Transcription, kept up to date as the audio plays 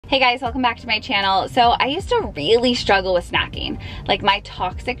Hey guys, welcome back to my channel. So I used to really struggle with snacking. Like my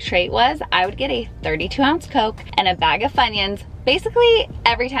toxic trait was I would get a 32-ounce Coke and a bag of Funyuns basically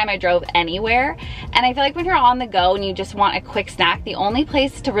every time I drove anywhere. And I feel like when you're on the go and you just want a quick snack, the only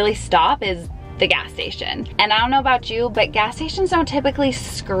place to really stop is the gas station. And I don't know about you, but gas stations don't typically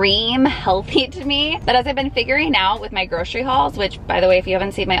scream healthy to me. But as I've been figuring out with my grocery hauls, which by the way, if you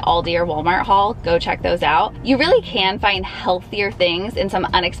haven't seen my Aldi or Walmart haul, go check those out. You really can find healthier things in some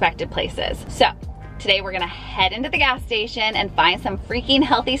unexpected places. So today we're gonna head into the gas station and find some freaking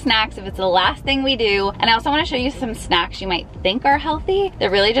healthy snacks if it's the last thing we do. And I also wanna show you some snacks you might think are healthy that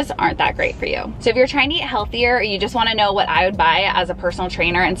really just aren't that great for you. So if you're trying to eat healthier or you just wanna know what I would buy as a personal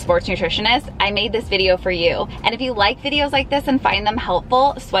trainer and sports nutritionist, I made this video for you. And if you like videos like this and find them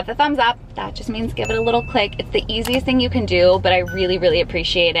helpful, sweat the thumbs up. That just means give it a little click. It's the easiest thing you can do, but I really, really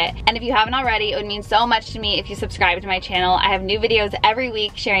appreciate it. And if you haven't already, it would mean so much to me if you subscribe to my channel. I have new videos every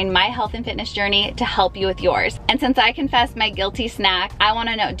week sharing my health and fitness journey to help you with yours. And since I confessed my guilty snack, I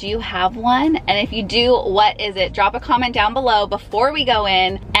wanna know, do you have one? And if you do, what is it? Drop a comment down below before we go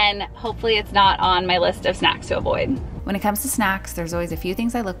in, and hopefully it's not on my list of snacks to avoid. When it comes to snacks, there's always a few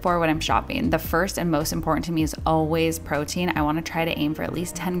things I look for when I'm shopping. The first and most important to me is always protein. I want to try to aim for at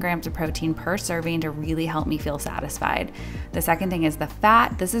least 10 grams of protein per serving to really help me feel satisfied. The second thing is the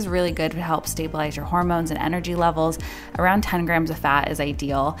fat. This is really good to help stabilize your hormones and energy levels. Around 10 grams of fat is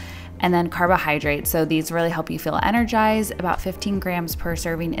ideal. And then carbohydrates. So these really help you feel energized. About 15 grams per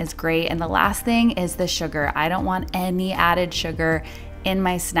serving is great. And the last thing is the sugar. I don't want any added sugar in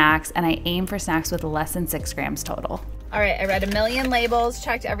my snacks, and I aim for snacks with less than 6 grams total. All right, I read a million labels,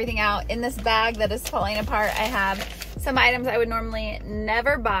 checked everything out. In this bag that is falling apart, I have some items I would normally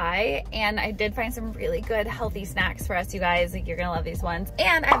never buy, and I did find some really good healthy snacks for us, you guys. Like, you're gonna love these ones.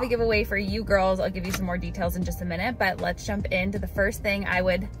 And I have a giveaway for you girls. I'll give you some more details in just a minute, but let's jump into the first thing I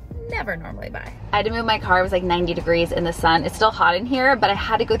would never normally buy. I had to move my car. It was like 90 degrees in the sun. It's still hot in here, but I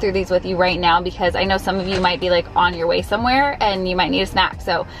had to go through these with you right now because I know some of you might be like on your way somewhere and you might need a snack.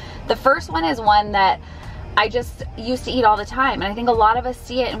 So the first one is one that I just used to eat all the time, and I think a lot of us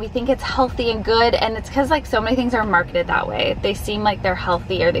see it and we think it's healthy and good, and it's because like so many things are marketed that way. They seem like they're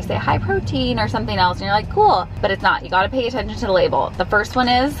healthy, or they say high protein or something else, and you're like, cool, but it's not. You got to pay attention to the label. The first one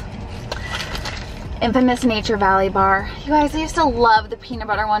is infamous Nature Valley bar. You guys, I used to love the peanut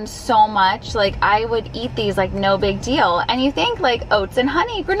butter ones so much. Like, I would eat these like no big deal. And you think like oats and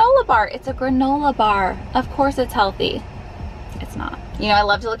honey granola bar. It's a granola bar. Of course it's healthy. It's not. You know, I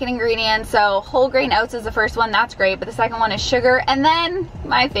love to look at ingredients. So whole grain oats is the first one. That's great. But the second one is sugar. And then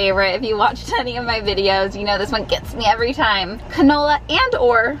my favorite, if you watched any of my videos, you know this one gets me every time. Canola and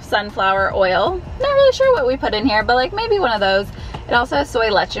or sunflower oil. Not really sure what we put in here, but like maybe one of those. It also has soy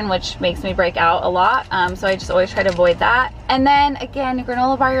lecithin, which makes me break out a lot. So I just always try to avoid that. And then again,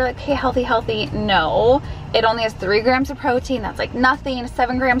 granola bar, you're like, okay, healthy. No, it only has 3 grams of protein. That's like nothing.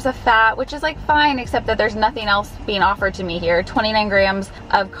 7 grams of fat, which is like fine, except that there's nothing else being offered to me here. 29 grams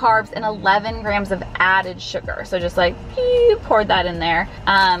of carbs and 11 grams of added sugar. So just like, poured that in there.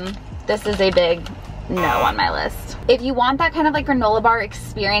 This is a big no on my list. If you want that kind of like granola bar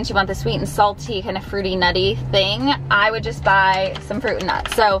experience, you want the sweet and salty kind of fruity nutty thing, I would just buy some fruit and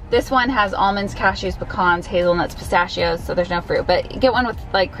nuts. So this one has almonds, cashews, pecans, hazelnuts, pistachios, so there's no fruit, but get one with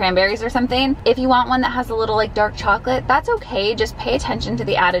like cranberries or something. If you want one that has a little like dark chocolate, that's okay. Just pay attention to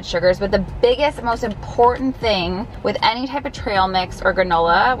the added sugars. But the biggest, most important thing with any type of trail mix or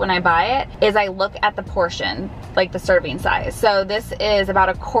granola when I buy it is I look at the portion, like the serving size. So this is about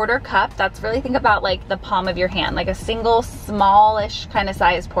a 1/4 cup. That's really, think about like the palm of your hand, like a single smallish kind of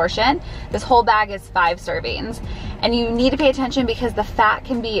size portion. This whole bag is 5 servings, and you need to pay attention because the fat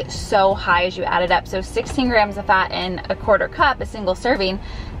can be so high as you add it up. So 16 grams of fat in a 1/4 cup, a single serving,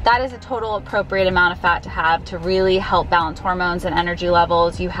 that is a total appropriate amount of fat to have to really help balance hormones and energy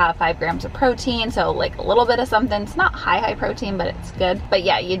levels. You have 5 grams of protein, so like a little bit of something. It's not high protein, but it's good. But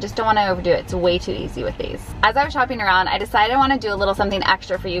yeah, you just don't want to overdo it. It's way too easy with these. As I was shopping around, I decided I want to do a little something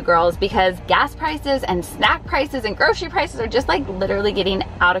extra for you girls because gas prices and snack prices and grocery prices are just like literally getting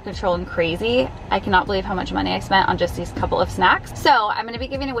out of control and crazy. I cannot believe how much money I spent on just these couple of snacks. So I'm going to be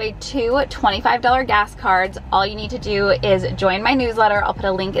giving away 2 $25 gas cards. All you need to do is join my newsletter. I'll put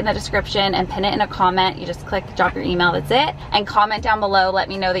a link in the description and pin it in a comment. You just click, drop your email, that's it. And comment down below, let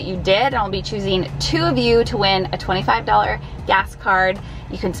me know that you did. And I'll be choosing 2 of you to win a $25 gas card.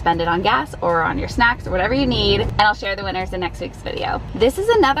 You can spend it on gas or on your snacks or whatever you need. And I'll share the winners in next week's video. This is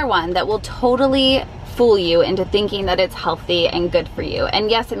another one that will totally fool you into thinking that it's healthy and good for you. And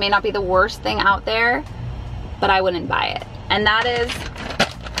yes, it may not be the worst thing out there, but I wouldn't buy it. And that is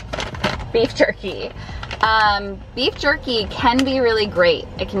beef jerky. Beef jerky can be really great.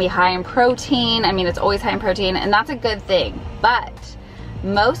 It can be high in protein. I mean, it's always high in protein, and that's a good thing. But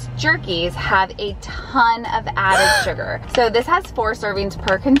most jerkies have a ton of added sugar. So this has 4 servings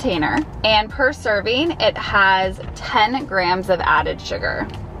per container, and per serving, it has 10 grams of added sugar.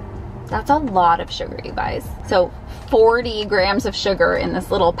 That's a lot of sugar, you guys. So 40 grams of sugar in this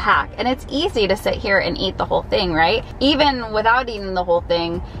little pack, and it's easy to sit here and eat the whole thing, right? Even without eating the whole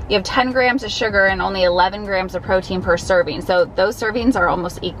thing, you have 10 grams of sugar and only 11 grams of protein per serving. So those servings are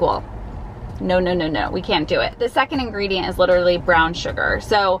almost equal. No, no, no, no, we can't do it. The second ingredient is literally brown sugar.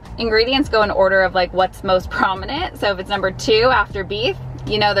 So ingredients go in order of like what's most prominent. So if it's number 2 after beef,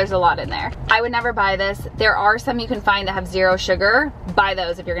 you know there's a lot in there. I would never buy this. There are some you can find that have 0 sugar. Buy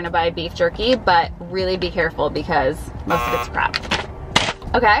those if you're gonna buy beef jerky, but really be careful because most of it's crap.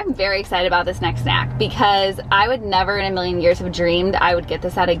 Okay, I'm very excited about this next snack because I would never in a million years have dreamed I would get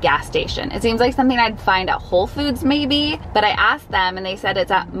this at a gas station. It seems like something I'd find at Whole Foods maybe, but I asked them and they said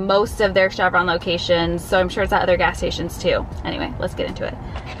it's at most of their Chevron locations, so I'm sure it's at other gas stations too. Anyway, let's get into it.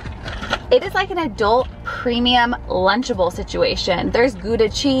 It is like an adult premium Lunchable situation. There's Gouda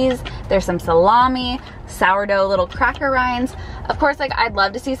cheese, there's some salami, sourdough little cracker rinds. Of course, like I'd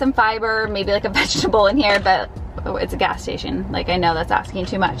love to see some fiber, maybe like a vegetable in here, but oh, it's a gas station. Like I know that's asking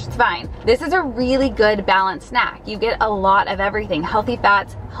too much, it's fine. This is a really good balanced snack. You get a lot of everything. Healthy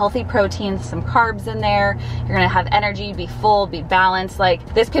fats, healthy proteins, some carbs in there. You're gonna have energy, be full, be balanced.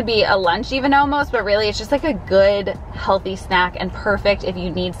 Like this could be a lunch even almost, but really it's just like a good healthy snack and perfect if you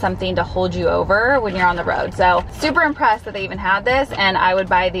need something to hold you over when you're on the road. So super impressed that they even had this, and I would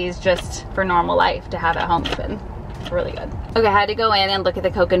buy these just for normal life to have at home even. It's really good. Okay, I had to go in and look at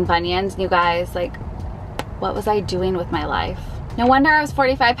the Coke and Funyuns. You guys, like, what was I doing with my life? No wonder I was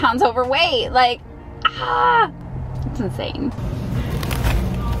 45 pounds overweight. Like, it's insane.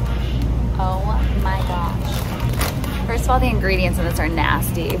 Oh my gosh. First of all, the ingredients in this are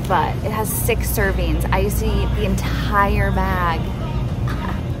nasty, but it has 6 servings. I used to eat the entire bag.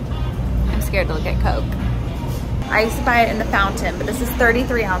 I'm scared to look at Coke. I used to buy it in the fountain, but this is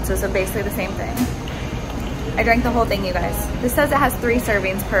 33 ounces, so basically the same thing. I drank the whole thing, you guys. This says it has 3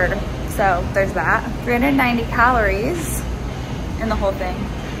 servings per, so there's that. 390 calories in the whole thing.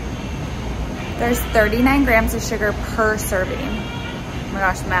 There's 39 grams of sugar per serving. Oh my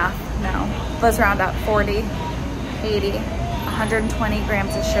gosh, math, no. Let's round up, 40, 80, 120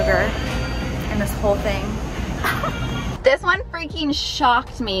 grams of sugar in this whole thing. This one freaking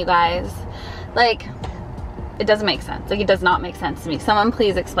shocked me, you guys. Like, it doesn't make sense. Like, it does not make sense to me. Someone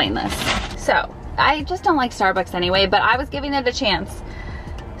please explain this. So, I just don't like Starbucks anyway, but I was giving it a chance.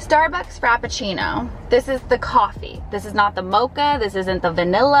 Starbucks Frappuccino. This is the coffee. This is not the mocha. This isn't the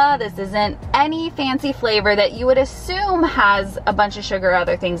vanilla. This isn't any fancy flavor that you would assume has a bunch of sugar or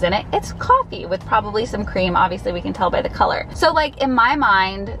other things in it. It's coffee with probably some cream. Obviously, we can tell by the color. So, like, in my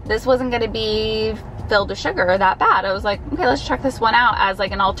mind, this wasn't going to be filled with sugar that bad. I was like, okay, let's check this one out as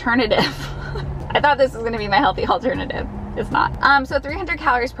like an alternative. I thought this was going to be my healthy alternative. It's not. So 300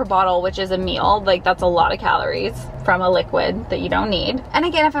 calories per bottle, which is a meal. Like, that's a lot of calories from a liquid that you don't need. And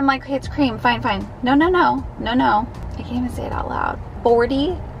again, if I'm like, okay, it's cream, fine, fine. No, no, no, no, no. I can't even say it out loud.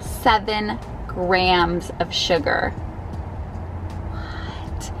 47 grams of sugar.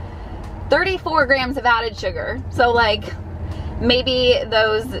 What? 34 grams of added sugar. So like, maybe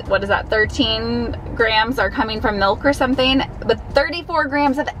those, what is that, 13 grams are coming from milk or something, but 34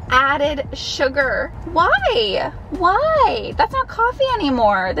 grams of added sugar. Why? Why? That's not coffee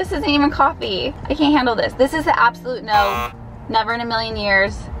anymore. This isn't even coffee. I can't handle this. This is the absolute no. Never in a million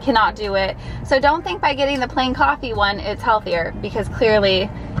years. Cannot do it. So don't think by getting the plain coffee one, it's healthier, because clearly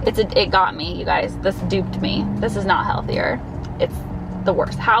it got me, you guys. This duped me. This is not healthier. It's the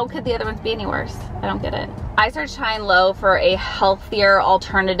worst. How could the other ones be any worse? I don't get it. I searched high and low for a healthier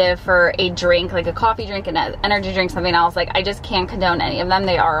alternative for a drink, like a coffee drink, an energy drink, something else. Like, I just can't condone any of them.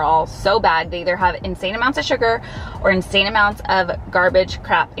 They are all so bad. They either have insane amounts of sugar or insane amounts of garbage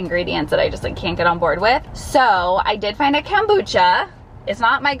crap ingredients that I just like can't get on board with. So I did find a kombucha. It's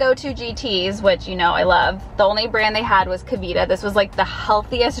not my go-to GTs, which you know I love. The only brand they had was Kavita. This was like the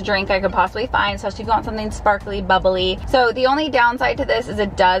healthiest drink I could possibly find, especially if you want something sparkly, bubbly. So the only downside to this is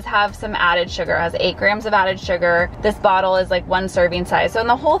it does have some added sugar. It has 8 grams of added sugar. This bottle is like 1 serving size. So in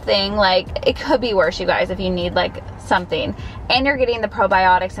the whole thing, like, it could be worse, you guys, if you need like something. And you're getting the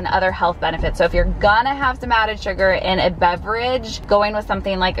probiotics and other health benefits. So if you're gonna have some added sugar in a beverage, going with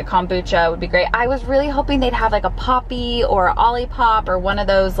something like a kombucha would be great. I was really hoping they'd have like a Poppy or a Olipop or one of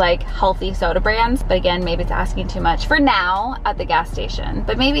those like healthy soda brands, but again, maybe it's asking too much for now at the gas station.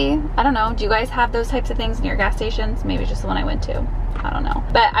 But maybe, I don't know, do you guys have those types of things in your gas stations? Maybe just the one I went to, I don't know.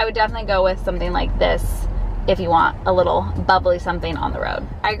 But I would definitely go with something like this if you want a little bubbly something on the road.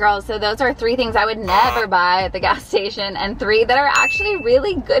 All right, girls, so those are 3 things I would never buy at the gas station and 3 that are actually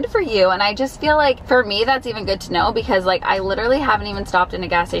really good for you. And I just feel like for me, that's even good to know because like I literally haven't even stopped in a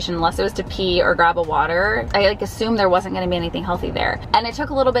gas station unless it was to pee or grab a water. I like assumed there wasn't gonna be anything healthy there. And it took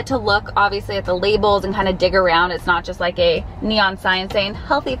a little bit to look obviously at the labels and kind of dig around. It's not just like a neon sign saying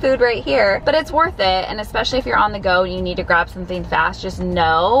healthy food right here, but it's worth it. And especially if you're on the go and you need to grab something fast, just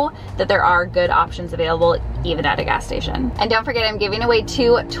know that there are good options available even at a gas station. And don't forget, I'm giving away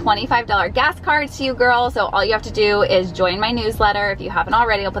 2 $25 gas cards to you girls. So all you have to do is join my newsletter. If you haven't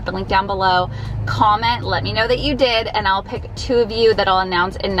already, I'll put the link down below. Comment, let me know that you did, and I'll pick 2 of you that I'll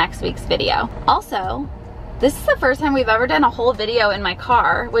announce in next week's video. Also, this is the first time we've ever done a whole video in my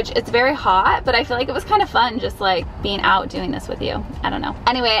car, which it's very hot, but I feel like it was kind of fun just like being out doing this with you. I don't know.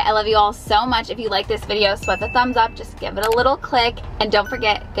 Anyway, I love you all so much. If you like this video, sweat the thumbs up, just give it a little click. And don't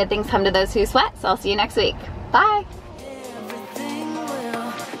forget, good things come to those who sweat. So I'll see you next week. Bye.